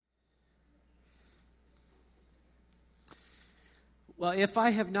Well, if I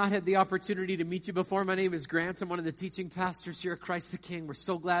have not had the opportunity to meet you before, my name is Grant. I'm one of the teaching pastors here at Christ the King. We're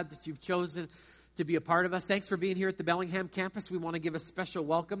so glad that you've chosen to be a part of us. Thanks for being here at the Bellingham campus. We want to give a special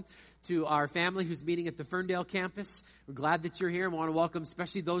welcome to our family who's meeting at the Ferndale campus. We're glad that you're here and want to welcome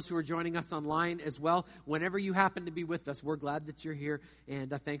especially those who are joining us online as well. Whenever you happen to be with us, we're glad that you're here, and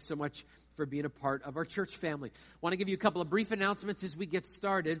thanks so much for being a part of our church family. I want to give you a couple of brief announcements as we get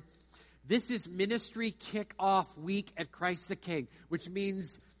started. This is Ministry Kickoff Week at Christ the King, which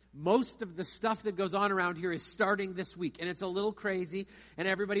means most of the stuff that goes on around here is starting this week. And it's a little crazy. And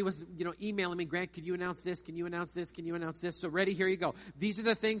everybody was, emailing me, Grant, could you announce this? Can you announce this? Can you announce this? So ready, here you go. These are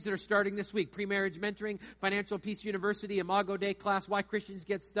the things that are starting this week. Pre-marriage mentoring, Financial Peace University, Imago Day class, Why Christians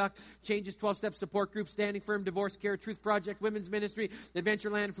Get Stuck, Changes 12-Step Support Group, Standing Firm, Divorce Care, Truth Project, Women's Ministry,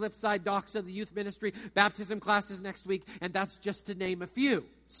 Adventureland, Flipside, Doxa, the Youth Ministry, Baptism classes next week. And that's just to name a few.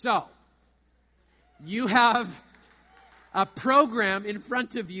 So you have a program in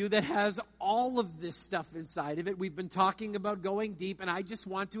front of you that has all of this stuff inside of it. We've been talking about going deep, and I just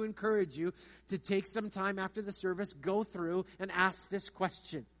want to encourage you to take some time after the service, go through and ask this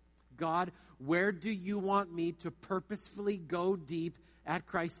question. God, where do you want me to purposefully go deep at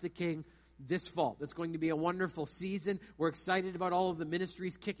Christ the King this fall? It's going to be a wonderful season. We're excited about all of the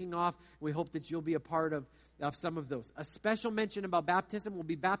ministries kicking off. We hope that you'll be a part of some of those. A special mention about baptism. We'll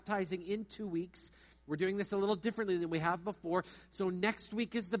be baptizing in 2 weeks. We're doing this a little differently than we have before. So next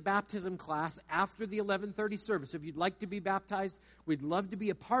week is the baptism class after the 11:30 service. If you'd like to be baptized, we'd love to be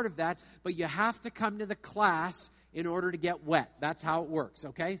a part of that. But you have to come to the class in order to get wet. That's how it works,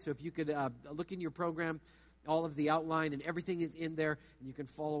 okay? So if you could look in your program, all of the outline and everything is in there. And you can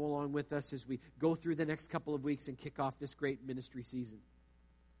follow along with us as we go through the next couple of weeks and kick off this great ministry season.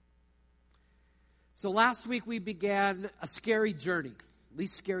 So last week we began a scary journey, at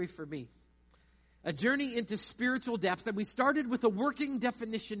least scary for me. A journey into spiritual depth, and we started with a working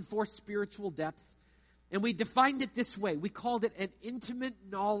definition for spiritual depth, and we defined it this way. We called it an intimate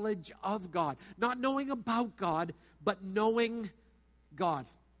knowledge of God. Not knowing about God, but knowing God.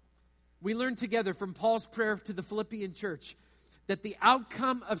 We learned together from Paul's prayer to the Philippian church that the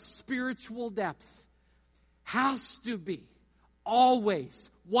outcome of spiritual depth has to be always,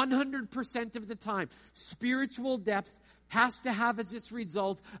 100% of the time, spiritual depth has to have as its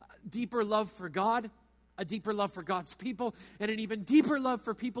result a deeper love for God, a deeper love for God's people, and an even deeper love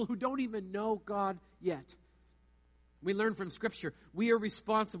for people who don't even know God yet. We learn from Scripture, we are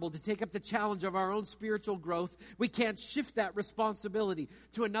responsible to take up the challenge of our own spiritual growth. We can't shift that responsibility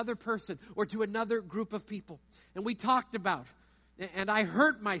to another person or to another group of people. And we talked about, and I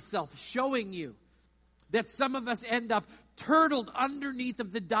hurt myself showing you, that some of us end up turtled underneath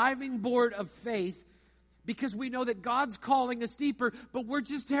of the diving board of faith because we know that God's calling us deeper, but we're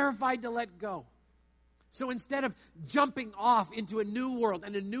just terrified to let go. So instead of jumping off into a new world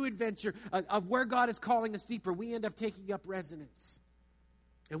and a new adventure of where God is calling us deeper, we end up taking up residence.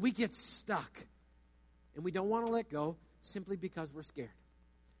 And we get stuck. And we don't want to let go simply because we're scared.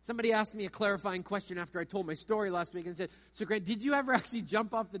 Somebody asked me a clarifying question after I told my story last week and said, so Grant, did you ever actually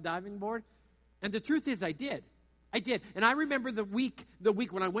jump off the diving board? And the truth is I did. And I remember the week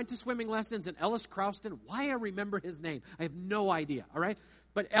when I went to swimming lessons and Ellis Crowston, why I remember his name, I have no idea, all right?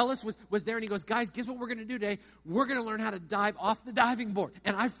 But Ellis was there and he goes, guys, guess what we're going to do today? We're going to learn how to dive off the diving board.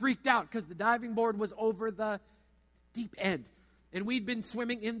 And I freaked out because the diving board was over the deep end. And we'd been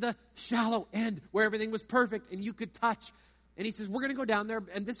swimming in the shallow end where everything was perfect and you could touch. And he says, we're going to go down there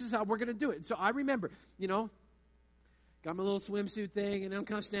and this is how we're going to do it. And so I remember, got my little swimsuit thing and I'm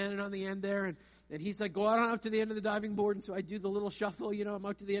kind of standing on the end there and he's like, go out on up to the end of the diving board. And so I do the little shuffle, I'm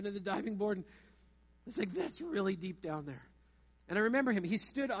out to the end of the diving board. And it's like, that's really deep down there. And I remember him. He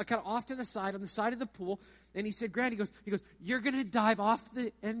stood kind of off to the side, on the side of the pool. And he said, Grant, he goes, you're going to dive off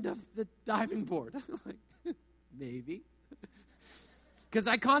the end of the diving board. I'm like, maybe. Because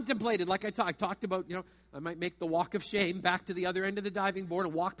I contemplated, like I talked about, I might make the walk of shame back to the other end of the diving board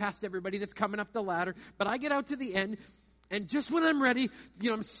and walk past everybody that's coming up the ladder. But I get out to the end. And just when I'm ready,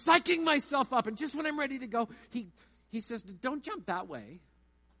 I'm psyching myself up. And just when I'm ready to go, he says, don't jump that way.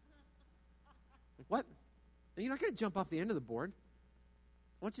 Like, what? You're not going to jump off the end of the board.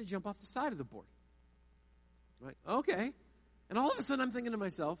 I want you to jump off the side of the board. Right? Okay. And all of a sudden I'm thinking to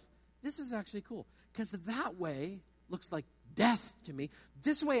myself, this is actually cool. Because that way looks like death to me.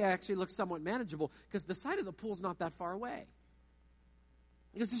 This way actually looks somewhat manageable because the side of the pool is not that far away.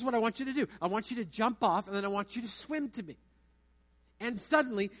 Because this is what I want you to do. I want you to jump off, and then I want you to swim to me. And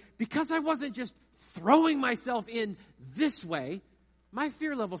suddenly, because I wasn't just throwing myself in this way, my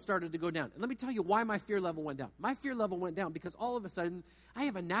fear level started to go down. And let me tell you why my fear level went down. My fear level went down because all of a sudden, I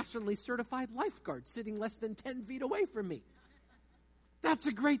have a nationally certified lifeguard sitting less than 10 feet away from me. That's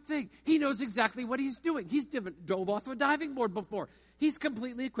a great thing. He knows exactly what he's doing. He's dove off a diving board before. He's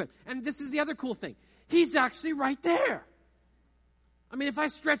completely equipped. And this is the other cool thing. He's actually right there. I mean, if I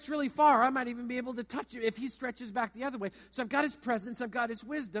stretch really far, I might even be able to touch him if he stretches back the other way. So I've got his presence, I've got his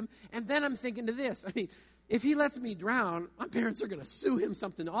wisdom, and then I'm thinking to this. I mean, if he lets me drown, my parents are going to sue him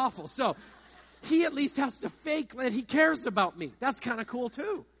something awful. So he at least has to fake that he cares about me. That's kind of cool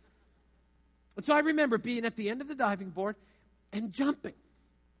too. And so I remember being at the end of the diving board and jumping.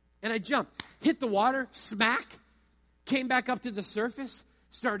 And I jumped, hit the water, smack, came back up to the surface,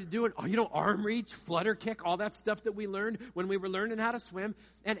 started doing, arm reach, flutter kick, all that stuff that we learned when we were learning how to swim.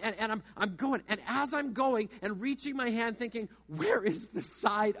 And I'm going. And as I'm going and reaching my hand thinking, where is the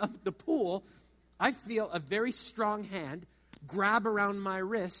side of the pool? I feel a very strong hand grab around my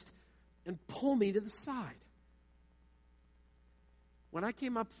wrist and pull me to the side. When I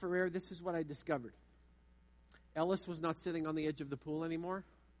came up for air, this is what I discovered. Ellis was not sitting on the edge of the pool anymore.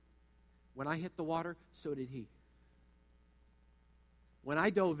 When I hit the water, so did he. When I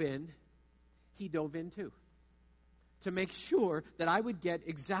dove in, he dove in too, to make sure that I would get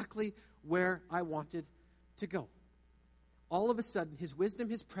exactly where I wanted to go. All of a sudden, his wisdom,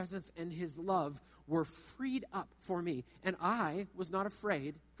 his presence, and his love were freed up for me, and I was not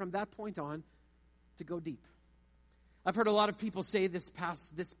afraid from that point on to go deep. I've heard a lot of people say this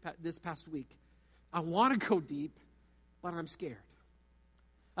past week, I want to go deep, but I'm scared.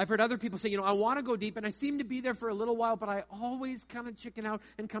 I've heard other people say, I want to go deep, and I seem to be there for a little while, but I always kind of chicken out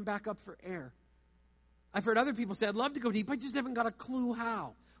and come back up for air. I've heard other people say, I'd love to go deep, I just haven't got a clue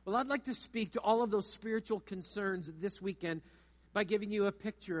how. Well, I'd like to speak to all of those spiritual concerns this weekend by giving you a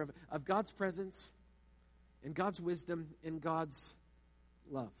picture of God's presence and God's wisdom and God's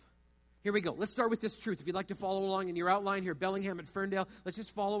love. Here we go. Let's start with this truth. If you'd like to follow along in your outline here, Bellingham at Ferndale, let's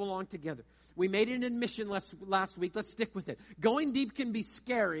just follow along together. We made an admission last week. Let's stick with it. Going deep can be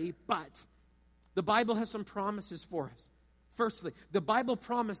scary, but the Bible has some promises for us. Firstly, the Bible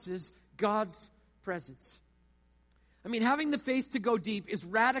promises God's presence. I mean, having the faith to go deep is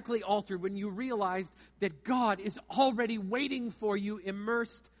radically altered when you realize that God is already waiting for you,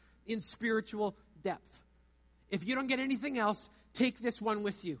 immersed in spiritual depth. If you don't get anything else, take this one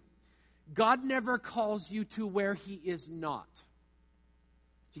with you. God never calls you to where he is not.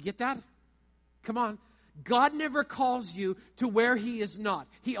 Did you get that? Come on. God never calls you to where he is not.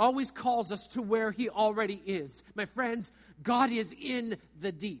 He always calls us to where he already is. My friends, God is in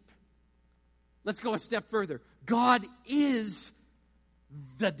the deep. Let's go a step further. God is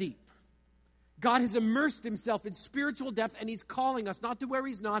the deep. God has immersed himself in spiritual depth, and he's calling us not to where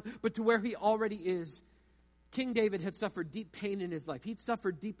he's not, but to where he already is. King David had suffered deep pain in his life. He'd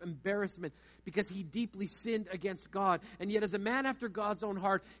suffered deep embarrassment because he deeply sinned against God. And yet as a man after God's own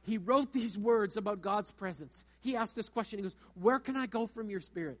heart, he wrote these words about God's presence. He asked this question. He goes, where can I go from your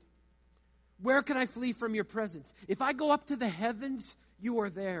spirit? Where can I flee from your presence? If I go up to the heavens, you are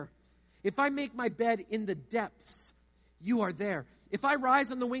there. If I make my bed in the depths, you are there. If I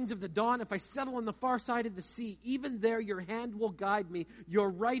rise on the wings of the dawn, if I settle on the far side of the sea, even there your hand will guide me. Your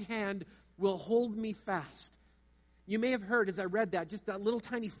right hand will hold me fast. You may have heard as I read that, just that little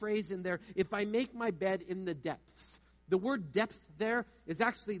tiny phrase in there, if I make my bed in the depths. The word depth there is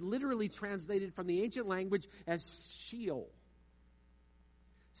actually literally translated from the ancient language as Sheol.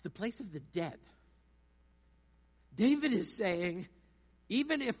 It's the place of the dead. David is saying,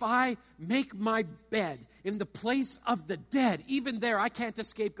 even if I make my bed in the place of the dead, even there I can't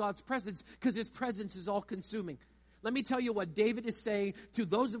escape God's presence because his presence is all-consuming. Let me tell you what David is saying to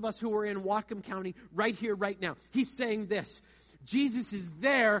those of us who are in Whatcom County right here, right now. He's saying this: Jesus is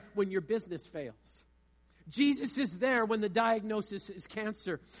there when your business fails. Jesus is there when the diagnosis is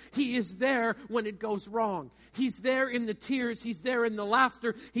cancer. He is there when it goes wrong. He's there in the tears. He's there in the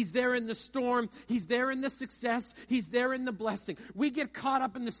laughter. He's there in the storm. He's there in the success. He's there in the blessing. We get caught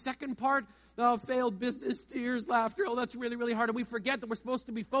up in the second part. Oh, failed business, tears, laughter. Oh, that's really, really hard. And we forget that we're supposed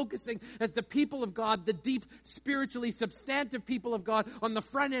to be focusing as the people of God, the deep, spiritually substantive people of God, on the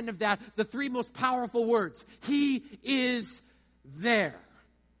front end of that, the three most powerful words. He is there.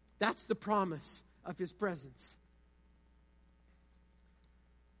 That's the promise of his presence.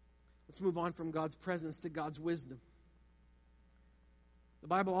 Let's move on from God's presence to God's wisdom. The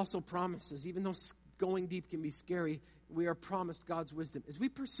Bible also promises, even though going deep can be scary, we are promised God's wisdom. As we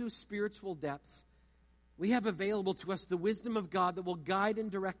pursue spiritual depth, we have available to us the wisdom of God that will guide and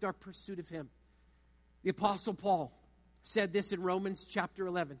direct our pursuit of him. The Apostle Paul said this in Romans chapter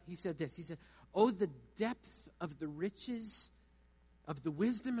 11. He said this. He said, oh, the depth of the riches of the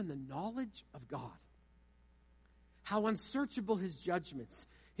wisdom and the knowledge of God. How unsearchable his judgments,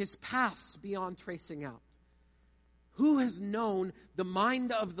 his paths beyond tracing out. Who has known the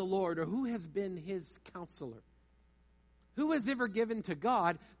mind of the Lord, or who has been his counselor? Who has ever given to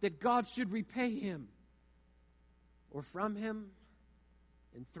God that God should repay him? Or from him,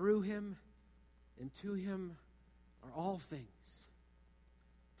 and through him, and to him are all things.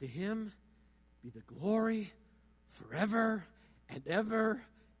 To him be the glory forever and ever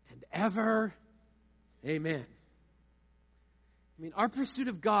and ever. Amen. I mean, our pursuit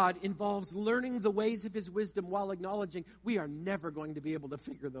of God involves learning the ways of his wisdom while acknowledging we are never going to be able to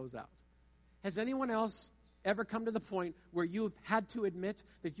figure those out. Has anyone else ever come to the point where you've had to admit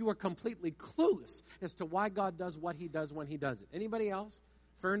that you are completely clueless as to why God does what he does when he does it? Anybody else?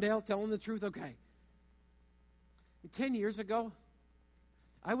 Ferndale, telling the truth? Okay. 10 years ago,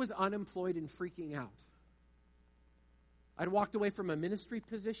 I was unemployed and freaking out. I'd walked away from a ministry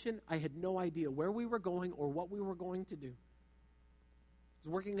position. I had no idea where we were going or what we were going to do. I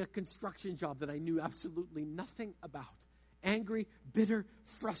was working a construction job that I knew absolutely nothing about. Angry, bitter,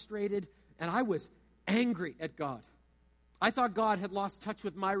 frustrated, and I was angry at God. I thought God had lost touch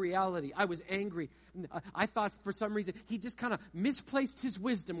with my reality. I was angry. I thought for some reason he just kind of misplaced his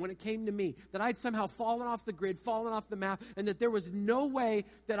wisdom when it came to me, that I'd somehow fallen off the grid, fallen off the map, and that there was no way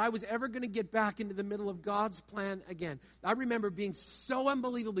that I was ever going to get back into the middle of God's plan again. I remember being so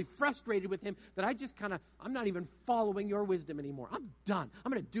unbelievably frustrated with him that I just I'm not even following your wisdom anymore. I'm done.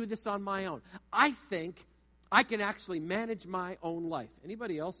 I'm going to do this on my own. I think I can actually manage my own life.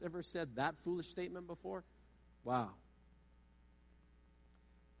 Anybody else ever said that foolish statement before? Wow.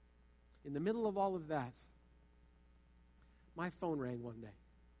 In the middle of all of that, my phone rang one day.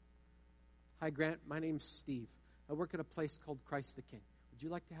 Hi, Grant. My name's Steve. I work at a place called Christ the King. Would you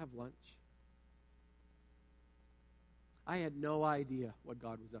like to have lunch? I had no idea what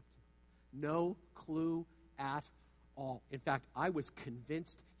God was up to. No clue at all. In fact, I was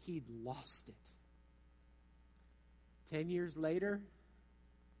convinced he'd lost it. 10 years later,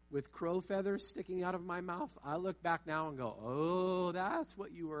 with crow feathers sticking out of my mouth, I look back now and go, oh, that's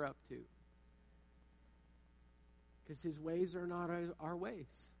what you were up to. Because his ways are not our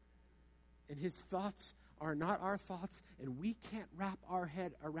ways. And his thoughts are not our thoughts. And we can't wrap our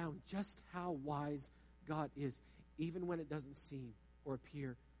head around just how wise God is, even when it doesn't seem or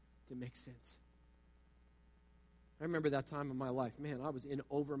appear to make sense. I remember that time of my life. Man, I was in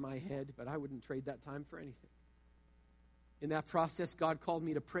over my head, but I wouldn't trade that time for anything. In that process, God called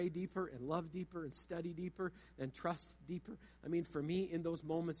me to pray deeper and love deeper and study deeper and trust deeper. I mean, for me, in those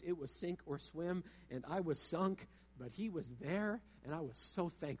moments, it was sink or swim, and I was sunk, but he was there, and I was so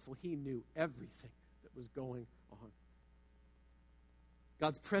thankful he knew everything that was going on.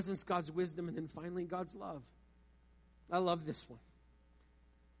 God's presence, God's wisdom, and then finally, God's love. I love this one.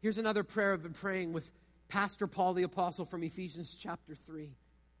 Here's another prayer I've been praying with Pastor Paul the Apostle from Ephesians chapter 3.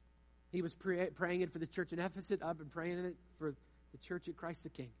 He was praying it for the church in Ephesus. I've been praying it for the church at Christ the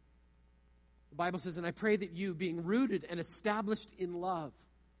King. The Bible says, and I pray that you, being rooted and established in love,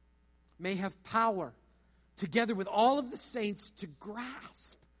 may have power, together with all of the saints, to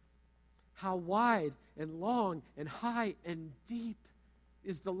grasp how wide and long and high and deep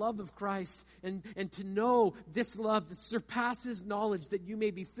is the love of Christ, and to know this love that surpasses knowledge, that you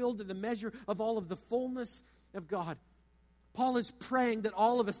may be filled to the measure of all of the fullness of God. Paul is praying that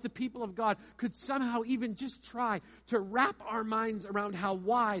all of us, the people of God, could somehow even just try to wrap our minds around how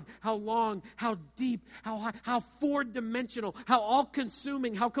wide, how long, how deep, how high, how four-dimensional, how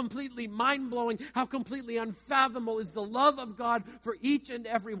all-consuming, how completely mind-blowing, how completely unfathomable is the love of God for each and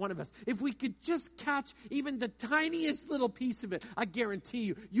every one of us. If we could just catch even the tiniest little piece of it, I guarantee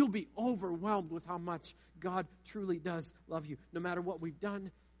you, you'll be overwhelmed with how much God truly does love you. No matter what we've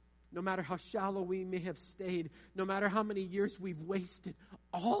done, no matter how shallow we may have stayed, no matter how many years we've wasted,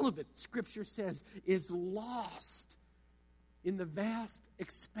 all of it, Scripture says, is lost in the vast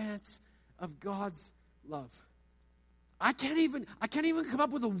expanse of God's love. I can't even come up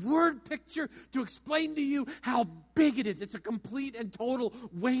with a word picture to explain to you how big it is. It's a complete and total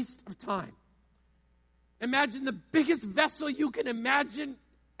waste of time. Imagine the biggest vessel you can imagine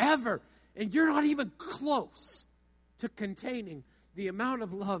ever, and you're not even close to containing the amount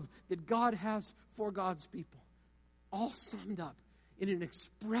of love that God has for God's people, all summed up in an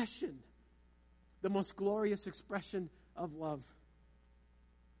expression, the most glorious expression of love.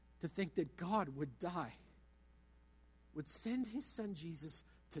 To think that God would die, would send his son Jesus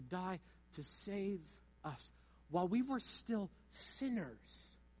to die to save us while we were still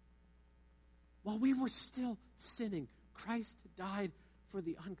sinners. While we were still sinning, Christ died for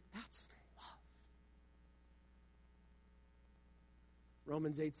the that's love.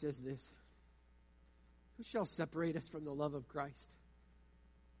 Romans 8 says this: who shall separate us from the love of Christ?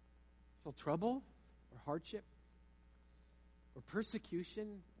 Shall trouble or hardship or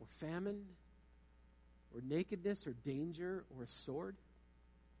persecution, or famine, or nakedness, or danger, or a sword?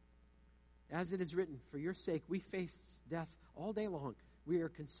 As it is written, for your sake we face death all day long. We are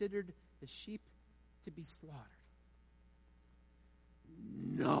considered as sheep to be slaughtered.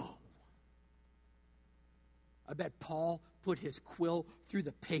 No. I bet Paul put his quill through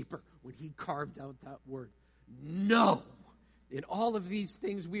the paper when he carved out that word. No. In all of these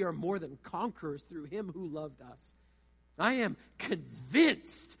things, we are more than conquerors through him who loved us. I am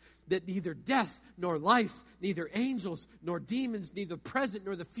convinced that neither death nor life, neither angels nor demons, neither present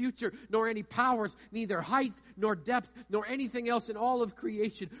nor the future, nor any powers, neither height nor depth, nor anything else in all of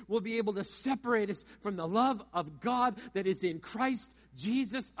creation will be able to separate us from the love of God that is in Christ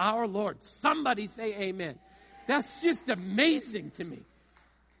Jesus our Lord. Somebody say amen. That's just amazing to me.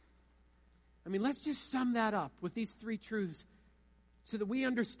 I mean, let's just sum that up with these three truths so that we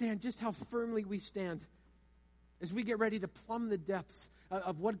understand just how firmly we stand as we get ready to plumb the depths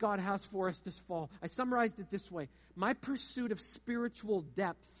of what God has for us this fall. I summarized it this way. My pursuit of spiritual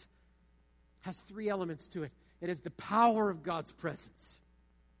depth has three elements to it. It is the power of God's presence.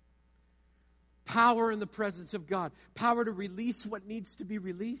 Power in the presence of God. Power to release what needs to be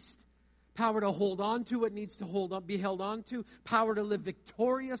released. Power to hold on to what needs to be held on to. Power to live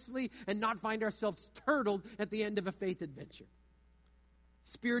victoriously and not find ourselves turtled at the end of a faith adventure.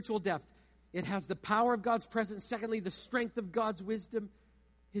 Spiritual depth. It has the power of God's presence. Secondly, the strength of God's wisdom.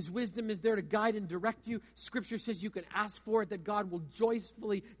 His wisdom is there to guide and direct you. Scripture says you can ask for it, that God will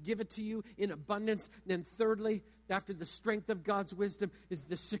joyfully give it to you in abundance. And then thirdly, after the strength of God's wisdom, is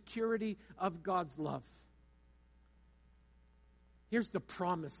the security of God's love. Here's the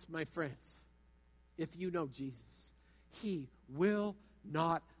promise, my friends. If you know Jesus, he will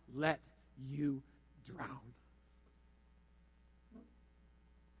not let you drown.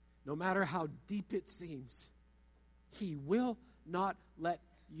 No matter how deep it seems, he will not let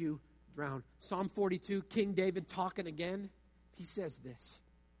you drown. Psalm 42, King David talking again. He says this.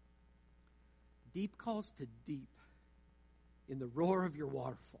 Deep calls to deep in the roar of your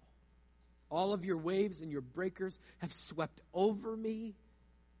waterfall. All of your waves and your breakers have swept over me.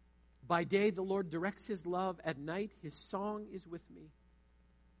 By day the Lord directs his love. At night his song is with me.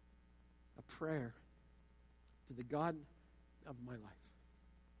 A prayer to the God of my life.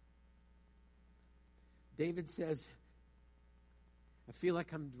 David says, I feel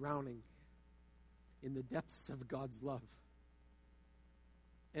like I'm drowning in the depths of God's love.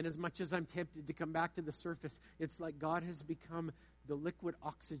 And as much as I'm tempted to come back to the surface, it's like God has become the liquid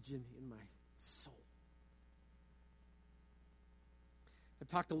oxygen in my soul. I've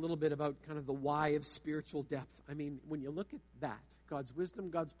talked a little bit about kind of the why of spiritual depth. I mean, when you look at that, God's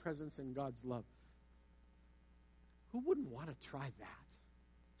wisdom, God's presence, and God's love, who wouldn't want to try that?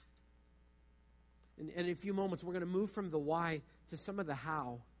 And in a few moments, we're going to move from the why to some of the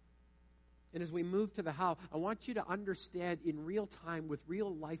how. And as we move to the how, I want you to understand in real time with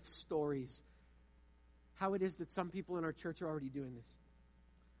real life stories how it is that some people in our church are already doing this.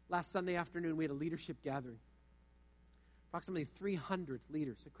 Last Sunday afternoon, we had a leadership gathering. Approximately 300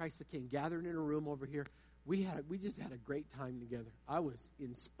 leaders at Christ the King gathered in a room over here. We just had a great time together. I was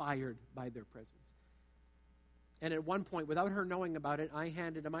inspired by their presence. And at one point, without her knowing about it, I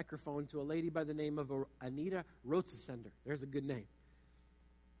handed a microphone to a lady by the name of Anita Rotsesender. There's a good name.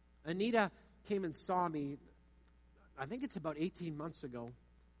 Anita came and saw me, I think it's about 18 months ago,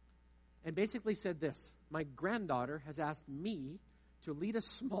 and basically said this. My granddaughter has asked me to lead a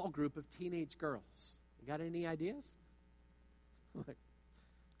small group of teenage girls. You got any ideas?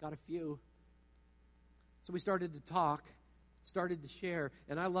 Got a few. So we started to talk, started to share,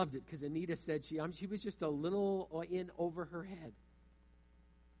 and I loved it because Anita said she was just a little in over her head.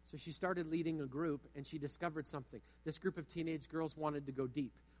 So she started leading a group, and she discovered something. This group of teenage girls wanted to go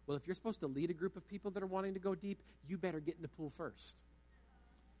deep. Well, if you're supposed to lead a group of people that are wanting to go deep, you better get in the pool first.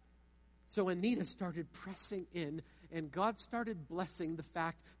 So Anita started pressing in, and God started blessing the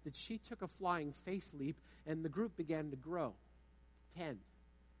fact that she took a flying faith leap, and the group began to grow. 10,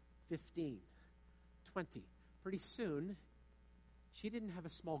 15, 20. Pretty soon, she didn't have a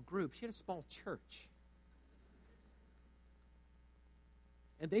small group. She had a small church.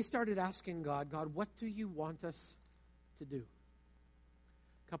 And they started asking God, what do you want us to do?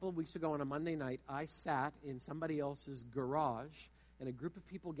 A couple of weeks ago on a Monday night, I sat in somebody else's garage, and a group of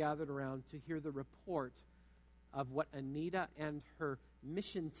people gathered around to hear the report of what Anita and her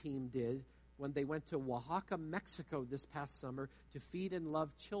mission team did when they went to Oaxaca, Mexico this past summer to feed and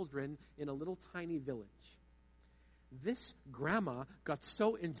love children in a little tiny village. This grandma got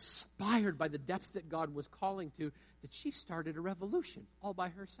so inspired by the depth that God was calling to that she started a revolution all by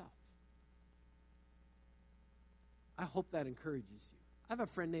herself. I hope that encourages you. I have a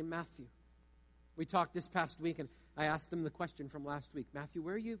friend named Matthew. We talked this past week, and I asked him the question from last week. Matthew,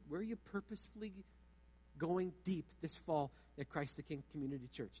 where are you purposefully going deep this fall at Christ the King Community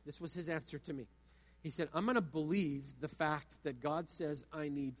Church? This was his answer to me. He said, I'm going to believe the fact that God says I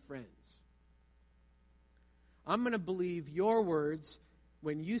need friends. I'm going to believe your words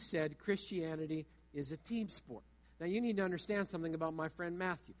when you said Christianity is a team sport. Now, you need to understand something about my friend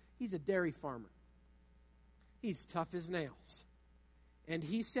Matthew. He's a dairy farmer. He's tough as nails. And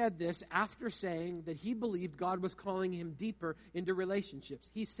he said this after saying that he believed God was calling him deeper into relationships.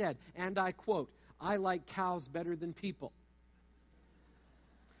 He said, and I quote, I like cows better than people.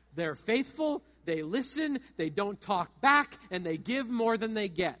 They're faithful, they listen, they don't talk back, and they give more than they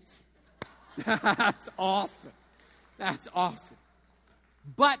get. That's awesome. That's awesome.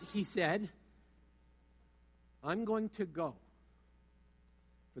 But, he said, I'm going to go,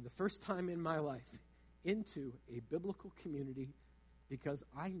 for the first time in my life, into a biblical community because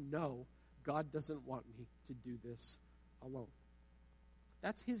I know God doesn't want me to do this alone.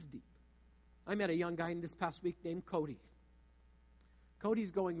 That's his deep. I met a young guy this past week named Cody.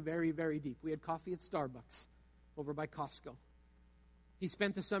 Cody's going very, very deep. We had coffee at Starbucks over by Costco. He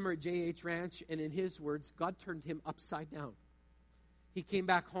spent the summer at JH Ranch, and in his words, God turned him upside down. He came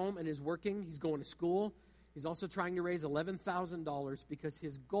back home and is working. He's going to school. He's also trying to raise $11,000 because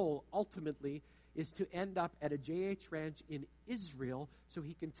his goal ultimately is to end up at a JH Ranch in Israel so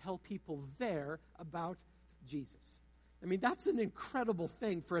he can tell people there about Jesus. I mean, that's an incredible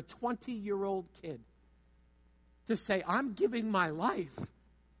thing for a 20-year-old kid to say, I'm giving my life.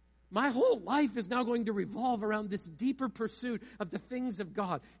 My whole life is now going to revolve around this deeper pursuit of the things of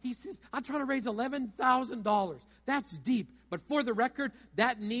God. He says, I'm trying to raise $11,000. That's deep. But for the record,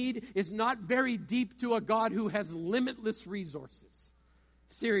 that need is not very deep to a God who has limitless resources.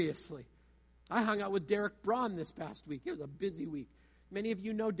 Seriously. I hung out with Derek Braun this past week. It was a busy week. Many of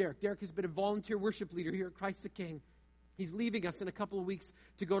you know Derek. Derek has been a volunteer worship leader here at Christ the King. He's leaving us in a couple of weeks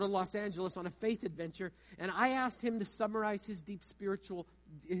to go to Los Angeles on a faith adventure. And I asked him to summarize his deep spiritual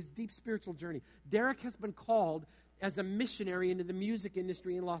journey. Derek has been called as a missionary into the music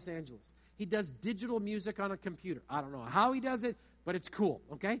industry in Los Angeles. He does digital music on a computer. I don't know how he does it, but it's cool,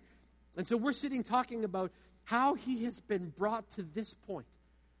 okay? And so we're sitting talking about how he has been brought to this point.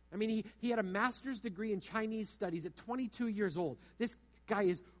 I mean, he had a master's degree in Chinese studies at 22 years old. This guy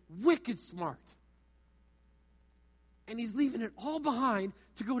is wicked smart. And he's leaving it all behind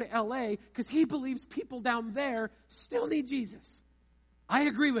to go to L.A. because he believes people down there still need Jesus. I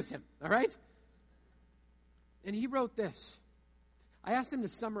agree with him, all right? And he wrote this. I asked him to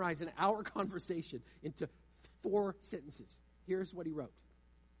summarize an hour conversation into 4 sentences. Here's what he wrote.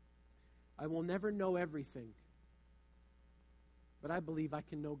 I will never know everything, but I believe I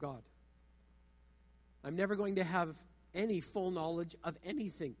can know God. I'm never going to have any full knowledge of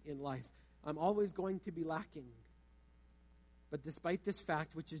anything in life. I'm always going to be lacking. But despite this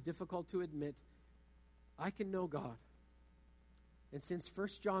fact, which is difficult to admit, I can know God. And since 1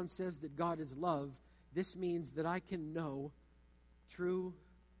 John says that God is love, this means that I can know true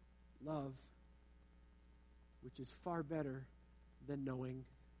love, which is far better than knowing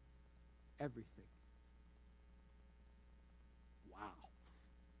everything. Wow.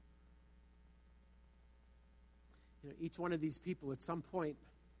 You know, each one of these people at some point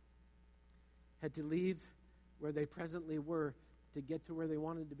had to leave where they presently were to get to where they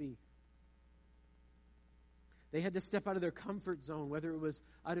wanted to be. They had to step out of their comfort zone, whether it was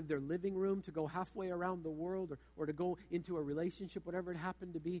out of their living room to go halfway around the world or to go into a relationship, whatever it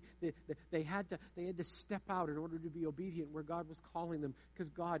happened to be. They had to step out in order to be obedient where God was calling them, because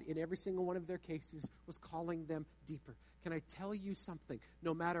God, in every single one of their cases, was calling them deeper. Can I tell you something?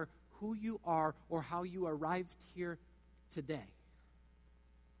 No matter who you are or how you arrived here today,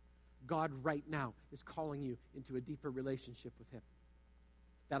 God right now is calling you into a deeper relationship with Him.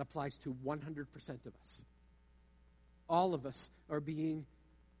 That applies to 100% of us. All of us are being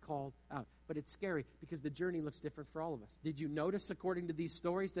called out. But it's scary because the journey looks different for all of us. Did you notice, according to these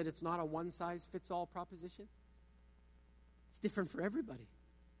stories, that it's not a one-size-fits-all proposition? It's different for everybody.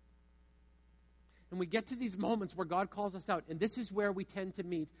 And we get to these moments where God calls us out, and this is where we tend to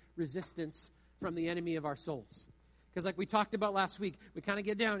meet resistance from the enemy of our souls. Because like we talked about last week, we kind of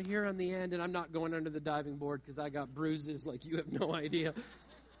get down here on the end, and I'm not going under the diving board because I got bruises like you have no idea.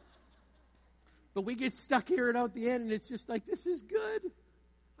 But we get stuck here and out the end, and it's just like, this is good.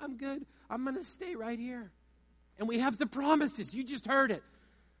 I'm good. I'm going to stay right here. And we have the promises. You just heard it.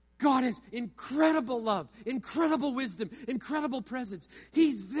 God has incredible love, incredible wisdom, incredible presence.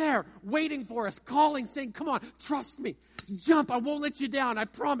 He's there waiting for us, calling, saying, come on, trust me. Jump. I won't let you down. I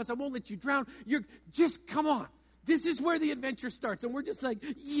promise I won't let you drown. Just come on. This is where the adventure starts. And we're just like,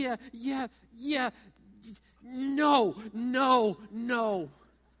 yeah. No.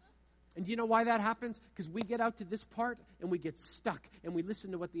 And do you know why that happens? Because we get out to this part and we get stuck and we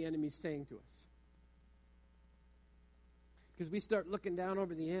listen to what the enemy's saying to us. Because we start looking down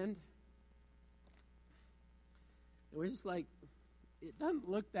over the end and we're just like, it doesn't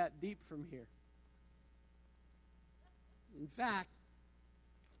look that deep from here. In fact,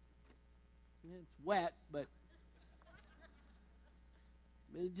 it's wet, but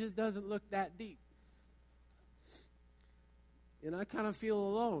it just doesn't look that deep. And I kind of feel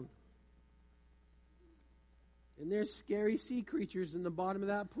alone. And there's scary sea creatures in the bottom of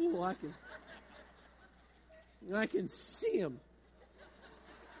that pool. I can see them.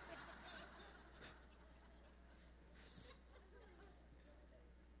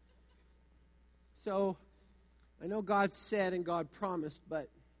 So, I know God said and God promised, but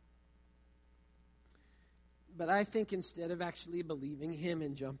I think instead of actually believing Him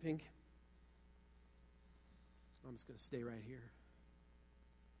and jumping, I'm just going to stay right here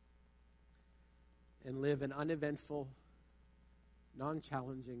and live an uneventful,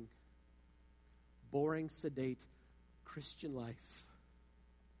 non-challenging, boring, sedate Christian life.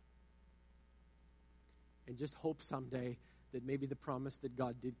 And just hope someday that maybe the promise that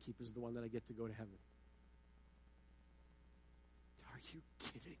God did keep is the one that I get to go to heaven. Are you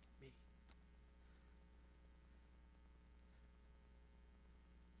kidding me?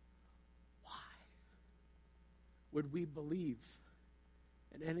 Why would we believe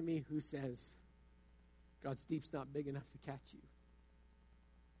an enemy who says, God's deep's not big enough to catch you?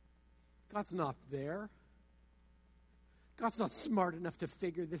 God's not there. God's not smart enough to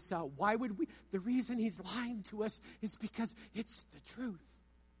figure this out. Why would we? The reason He's lying to us is because it's the truth.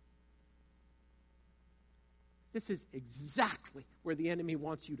 This is exactly where the enemy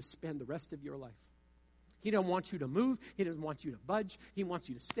wants you to spend the rest of your life. He doesn't want you to move. He doesn't want you to budge. He wants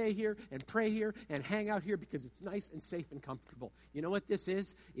you to stay here and pray here and hang out here because it's nice and safe and comfortable. You know what this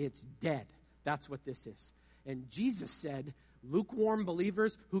is? It's dead. That's what this is. And Jesus said, lukewarm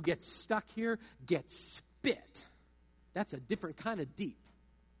believers who get stuck here get spit. That's a different kind of deep.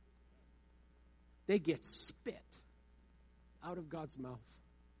 They get spit out of God's mouth.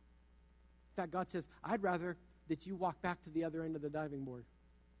 In fact, God says, I'd rather that you walk back to the other end of the diving board.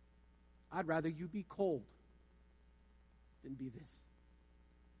 I'd rather you be cold than be this.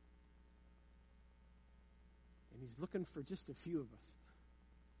 And He's looking for just a few of us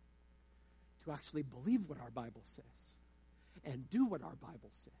to actually believe what our Bible says and do what our Bible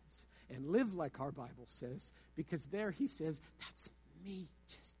says and live like our Bible says, because there He says, that's me.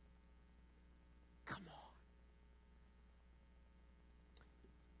 Just come on.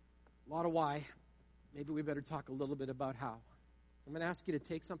 A lot of why. Maybe we better talk a little bit about how. I'm going to ask you to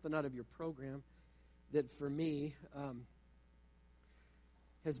take something out of your program that for me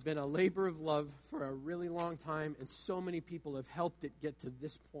has been a labor of love for a really long time, and so many people have helped it get to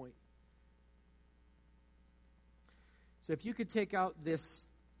this point. So if you could take out this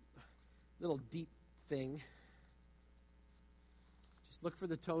little deep thing, just look for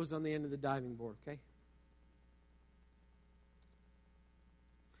the toes on the end of the diving board, okay?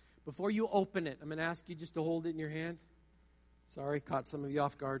 Before you open it, I'm going to ask you just to hold it in your hand. Sorry, caught some of you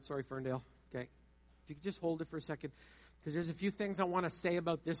off guard. Sorry, Ferndale. Okay. If you could just hold it for a second, because there's a few things I want to say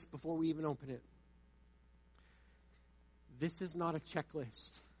about this before we even open it. This is not a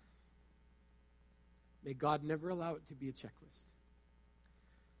checklist. May God never allow it to be a checklist.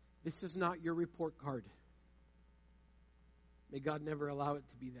 This is not your report card. May God never allow it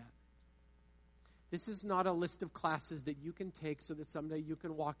to be that. This is not a list of classes that you can take so that someday you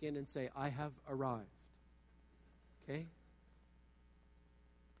can walk in and say, I have arrived. Okay?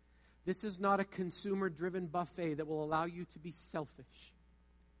 This is not a consumer-driven buffet that will allow you to be selfish.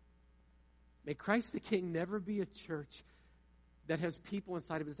 May Christ the King never be a church that has people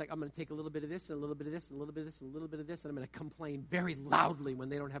inside of it that's like, I'm going to take a little bit of this and a little bit of this and a little bit of this and a little bit of this, and I'm going to complain very loudly when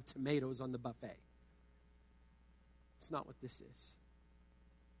they don't have tomatoes on the buffet. It's not what this is.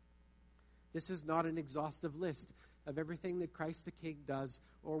 This is not an exhaustive list of everything that Christ the King does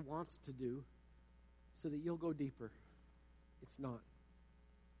or wants to do so that you'll go deeper. It's not.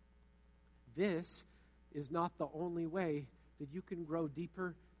 This is not the only way that you can grow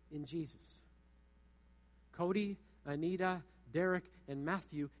deeper in Jesus. Cody, Anita, Derek, and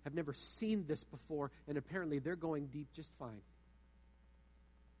Matthew have never seen this before, and apparently they're going deep just fine.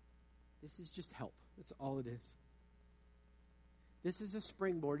 This is just help. That's all it is. This is a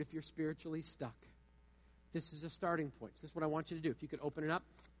springboard if you're spiritually stuck. This is a starting point. So this is what I want you to do. If you could open it up.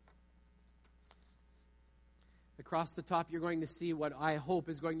 Across the top, you're going to see what I hope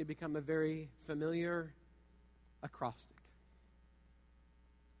is going to become a very familiar acrostic.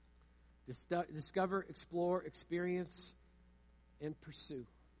 Discover, explore, experience, and pursue.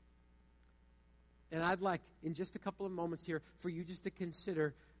 And I'd like, in just a couple of moments here, for you just to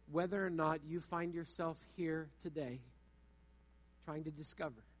consider whether or not you find yourself here today trying to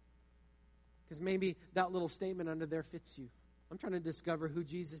discover. Because maybe that little statement under there fits you. I'm trying to discover who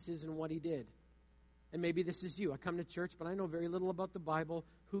Jesus is and what he did. And maybe this is you. I come to church, but I know very little about the Bible,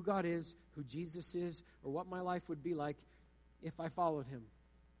 who God is, who Jesus is, or what my life would be like if I followed him.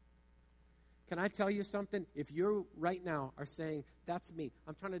 Can I tell you something? If you right now are saying, that's me,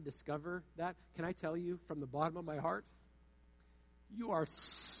 I'm trying to discover that, can I tell you from the bottom of my heart, you are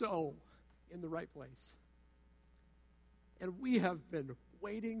so in the right place. And we have been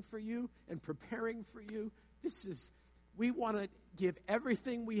waiting for you and preparing for you. We want to give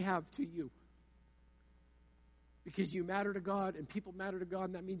everything we have to you. Because you matter to God and people matter to God,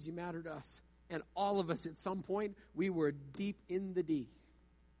 and that means you matter to us. And all of us at some point, we were deep in the D.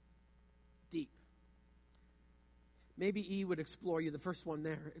 Deep. Maybe E would explore you, the first one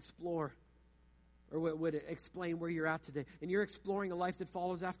there, explore. Or would explain where you're at today. And you're exploring a life that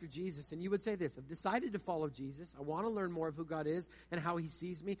follows after Jesus. And you would say this, I've decided to follow Jesus. I want to learn more of who God is and how he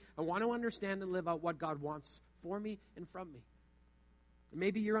sees me. I want to understand and live out what God wants for me and from me.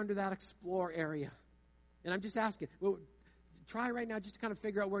 Maybe you're under that explore area. And I'm just asking, try right now just to kind of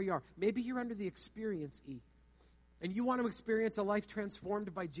figure out where you are. Maybe you're under the experience E. And you want to experience a life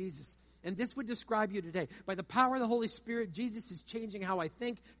transformed by Jesus. And this would describe you today. By the power of the Holy Spirit, Jesus is changing how I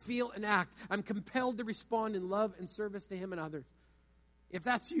think, feel, and act. I'm compelled to respond in love and service to him and others. If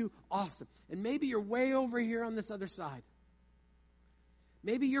that's you, awesome. And maybe you're way over here on this other side.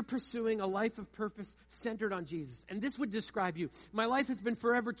 Maybe you're pursuing a life of purpose centered on Jesus. And this would describe you. My life has been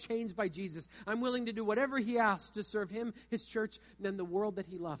forever changed by Jesus. I'm willing to do whatever he asks to serve him, his church, and then the world that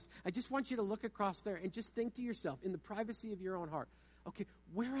he loves. I just want you to look across there and just think to yourself in the privacy of your own heart, okay,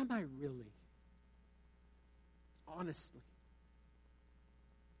 where am I really? Honestly.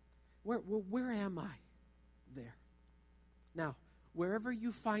 Where am I there? Now, wherever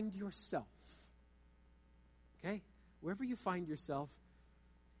you find yourself, okay, wherever you find yourself,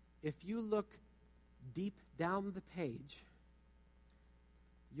 if you look deep down the page,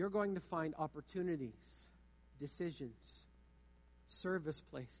 you're going to find opportunities, decisions, service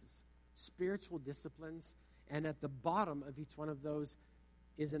places, spiritual disciplines, and at the bottom of each one of those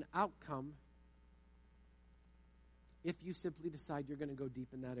is an outcome if you simply decide you're going to go deep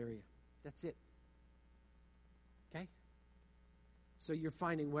in that area. That's it. Okay? So you're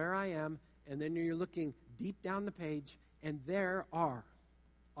finding where I am, and then you're looking deep down the page, and there are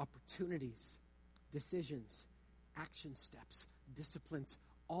opportunities, decisions, action steps, disciplines,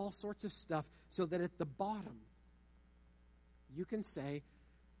 all sorts of stuff, so that at the bottom, you can say,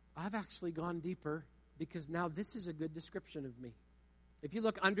 I've actually gone deeper because now this is a good description of me. If you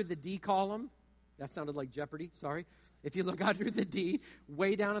look under the D column, that sounded like Jeopardy, sorry. If you look under the D,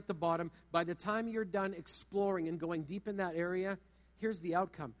 way down at the bottom, by the time you're done exploring and going deep in that area, here's the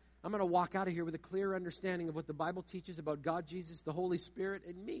outcome. I'm going to walk out of here with a clear understanding of what the Bible teaches about God, Jesus, the Holy Spirit,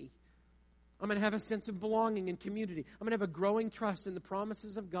 and me. I'm going to have a sense of belonging and community. I'm going to have a growing trust in the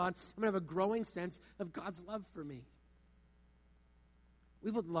promises of God. I'm going to have a growing sense of God's love for me. We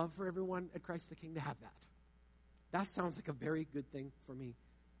would love for everyone at Christ the King to have that. That sounds like a very good thing for me.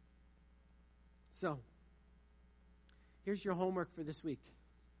 So, here's your homework for this week.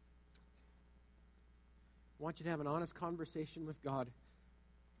 I want you to have an honest conversation with God.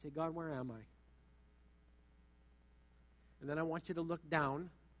 Say, God, where am I? And then I want you to look down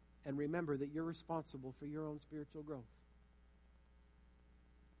and remember that you're responsible for your own spiritual growth.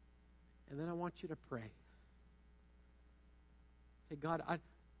 And then I want you to pray. Say, God, I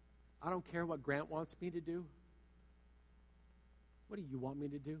don't care what Grant wants me to do. What do you want me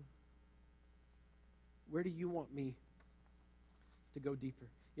to do? Where do you want me to go deeper?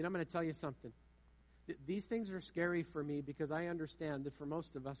 You know, I'm going to tell you something. These things are scary for me because I understand that for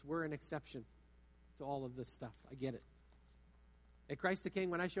most of us, we're an exception to all of this stuff. I get it. At Christ the King,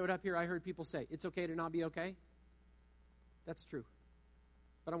 when I showed up here, I heard people say, it's okay to not be okay. That's true.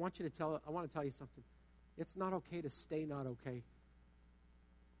 But I want to tell you something. It's not okay to stay not okay.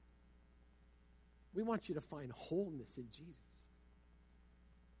 We want you to find wholeness in Jesus.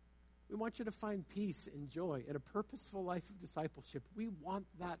 We want you to find peace and joy and a purposeful life of discipleship. We want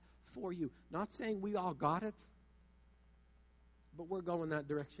that for you. Not saying we all got it, but we're going that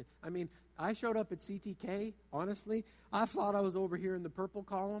direction. I mean, I showed up at CTK, honestly. I thought I was over here in the purple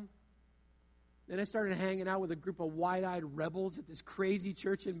column. Then I started hanging out with a group of wide-eyed rebels at this crazy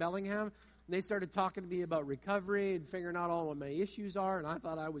church in Bellingham. And they started talking to me about recovery and figuring out all what my issues are. And I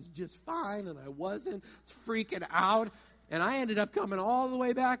thought I was just fine, and I wasn't. I was freaking out. And I ended up coming all the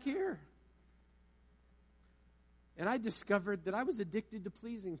way back here. And I discovered that I was addicted to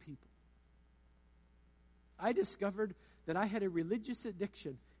pleasing people. I discovered that I had a religious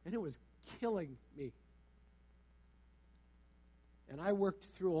addiction, and it was killing me. And I worked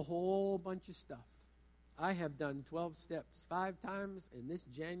through a whole bunch of stuff. I have done 12 steps 5 times, and this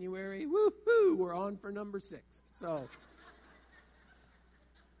January, woohoo, we're on for number 6. So,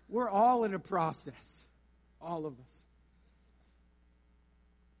 we're all in a process, all of us.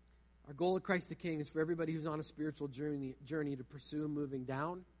 Our goal at Christ the King is for everybody who's on a spiritual journey to pursue moving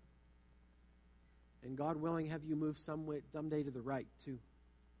down. And God willing, have you move someday to the right, too.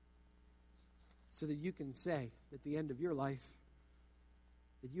 So that you can say, at the end of your life,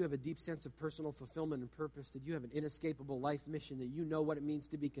 that you have a deep sense of personal fulfillment and purpose, that you have an inescapable life mission, that you know what it means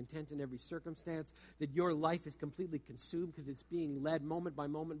to be content in every circumstance, that your life is completely consumed because it's being led moment by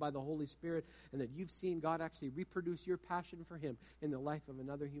moment by the Holy Spirit, and that you've seen God actually reproduce your passion for Him in the life of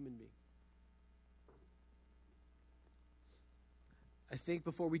another human being. I think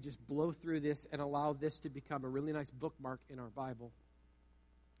before we just blow through this and allow this to become a really nice bookmark in our Bible,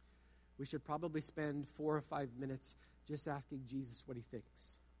 we should probably spend 4 or 5 minutes just asking Jesus what He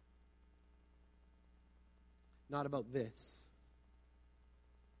thinks. Not about this,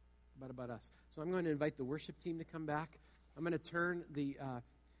 but about us. So I'm going to invite the worship team to come back. I'm going to turn the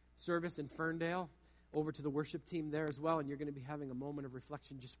service in Ferndale over to the worship team there as well, and you're going to be having a moment of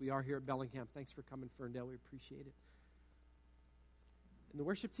reflection just we are here at Bellingham. Thanks for coming, Ferndale. We appreciate it. And the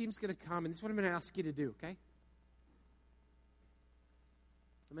worship team's going to come, and this is what I'm going to ask you to do, okay?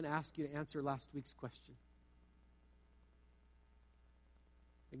 I'm going to ask you to answer last week's question.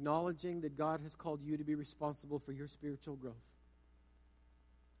 Acknowledging that God has called you to be responsible for your spiritual growth.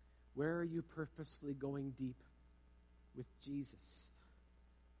 Where are you purposefully going deep with Jesus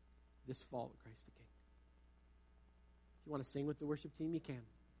this fall at Christ the King? If you want to sing with the worship team, you can.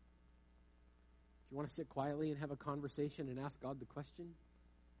 If you want to sit quietly and have a conversation and ask God the question,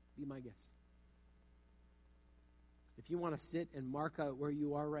 be my guest. If you want to sit and mark out where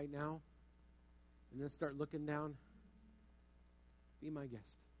you are right now and then start looking down, be my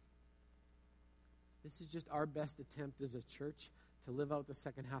guest. This is just our best attempt as a church to live out the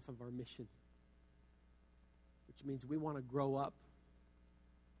second half of our mission, which means we want to grow up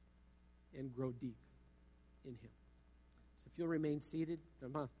and grow deep in Him. So if you'll remain seated,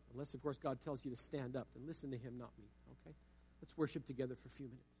 unless, of course, God tells you to stand up, then listen to Him, not me, okay? Let's worship together for a few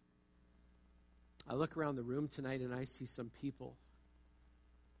minutes. I look around the room tonight and I see some people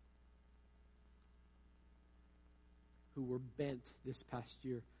who were bent this past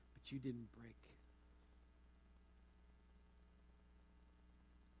year, but you didn't break.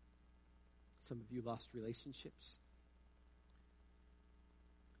 Some of you lost relationships.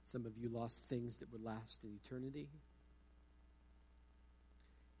 Some of you lost things that would last in eternity.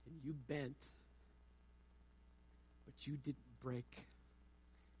 And you bent, but you didn't break.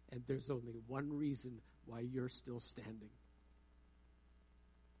 And there's only one reason why you're still standing.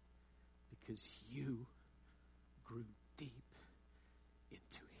 Because you grew deep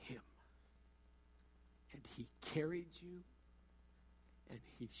into Him. And He carried you. And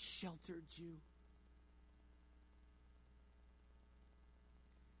He sheltered you.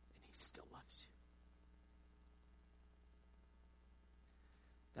 And He still loves you.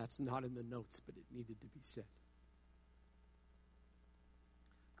 That's not in the notes, but it needed to be said.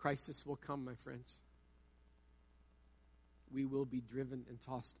 Crisis will come, my friends. We will be driven and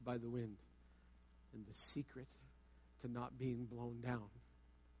tossed by the wind. And the secret to not being blown down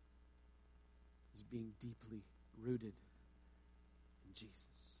is being deeply rooted in Jesus.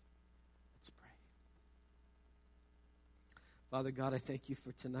 Let's pray. Father God, I thank You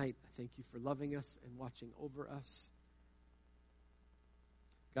for tonight. I thank You for loving us and watching over us.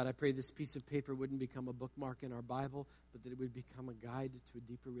 God, I pray this piece of paper wouldn't become a bookmark in our Bible, but that it would become a guide to a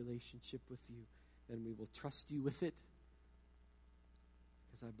deeper relationship with You. And we will trust You with it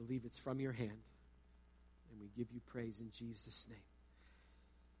because I believe it's from Your hand. And we give You praise in Jesus' name.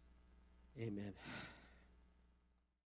 Amen.